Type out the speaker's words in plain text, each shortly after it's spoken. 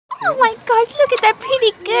Oh my gosh, look at that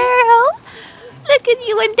pretty girl. Look at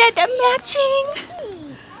you and Dada matching.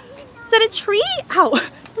 Is that a tree? Ow,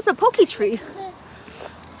 that's a pokey tree.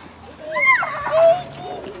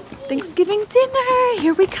 Thanksgiving dinner,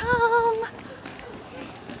 here we come.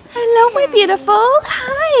 Hello, my beautiful.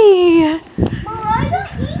 Hi.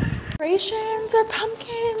 Decorations or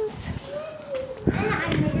pumpkins?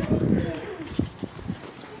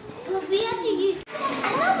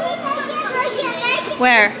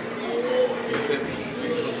 Where?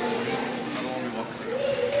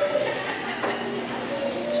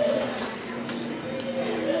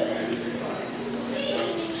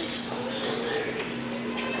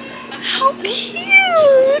 How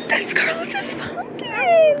cute! That's Carlos's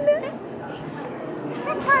pumpkin!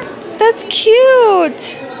 That's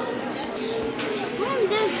cute!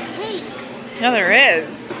 There's cake. Yeah, there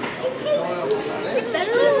is. It's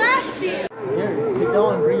better than last year. Here, keep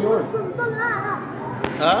going, bring yours.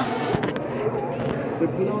 Huh?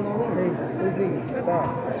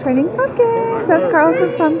 Training pumpkins. That's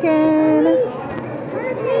Carlos's pumpkin.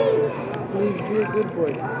 Please be a good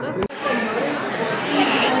boy.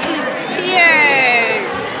 Cheers!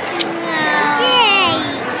 Yay!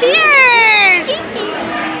 Cheers!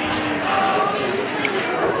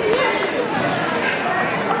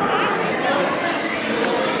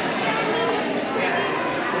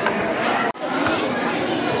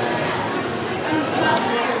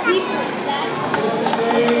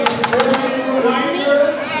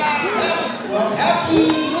 Well,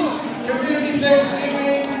 happy community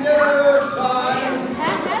Thanksgiving dinner time.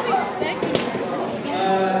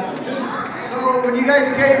 Just so when you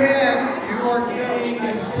guys came in, you are getting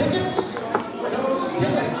tickets. Those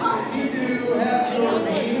tickets need to have your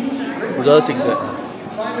names written. Where's the other things at?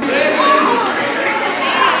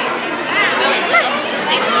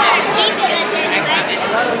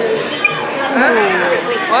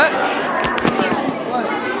 What?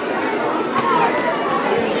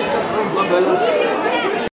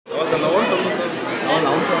 ¿Vas a la bolsa? No, la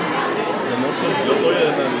onza. De noche. Yo estoy en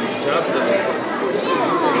el chat de los...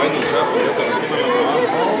 En el chat, yo te imagino la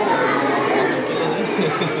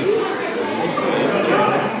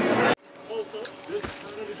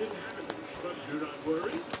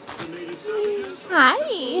Hi.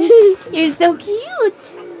 You're so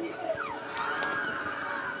cute.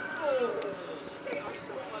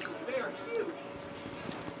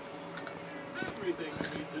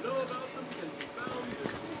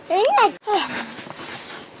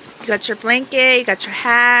 You got your blanket, you got your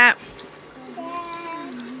hat.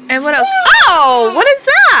 And what else? Oh, what is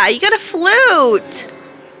that? You got a flute.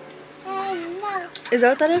 Is that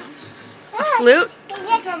what that is? A flute?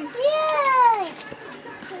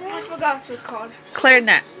 I forgot what it's called.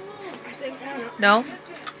 Clarinet. I think, I don't know. No?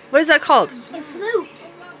 What is that called? A flute.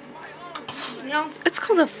 No, It's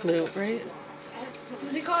called a flute, right?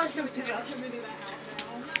 they call it something else.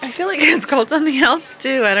 I feel like it's called something else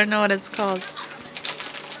too. I don't know what it's called.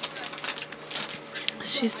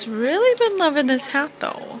 She's really been loving this hat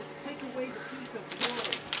though.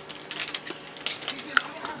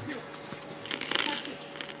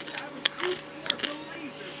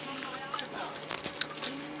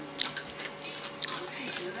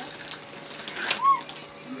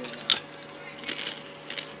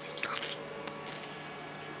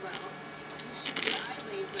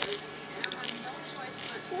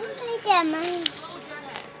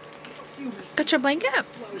 Got your blanket?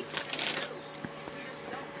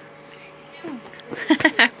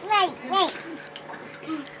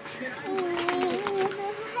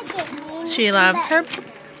 She loves her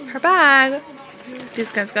bag.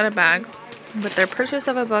 These guys got a bag with their purchase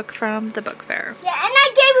of a book from the book fair. Yeah, and I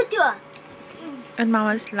gave it to her. And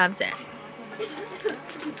Mama's loves it.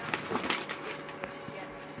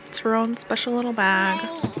 It's her own special little bag.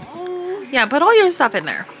 Yeah, put all your stuff in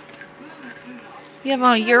there. You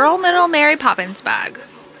have your own little Mary Poppins bag.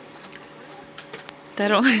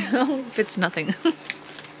 That'll fits nothing.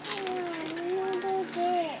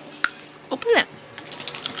 Open it.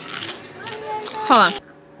 Hold on.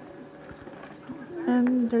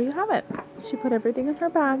 And there you have it. She put everything in her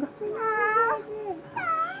bag.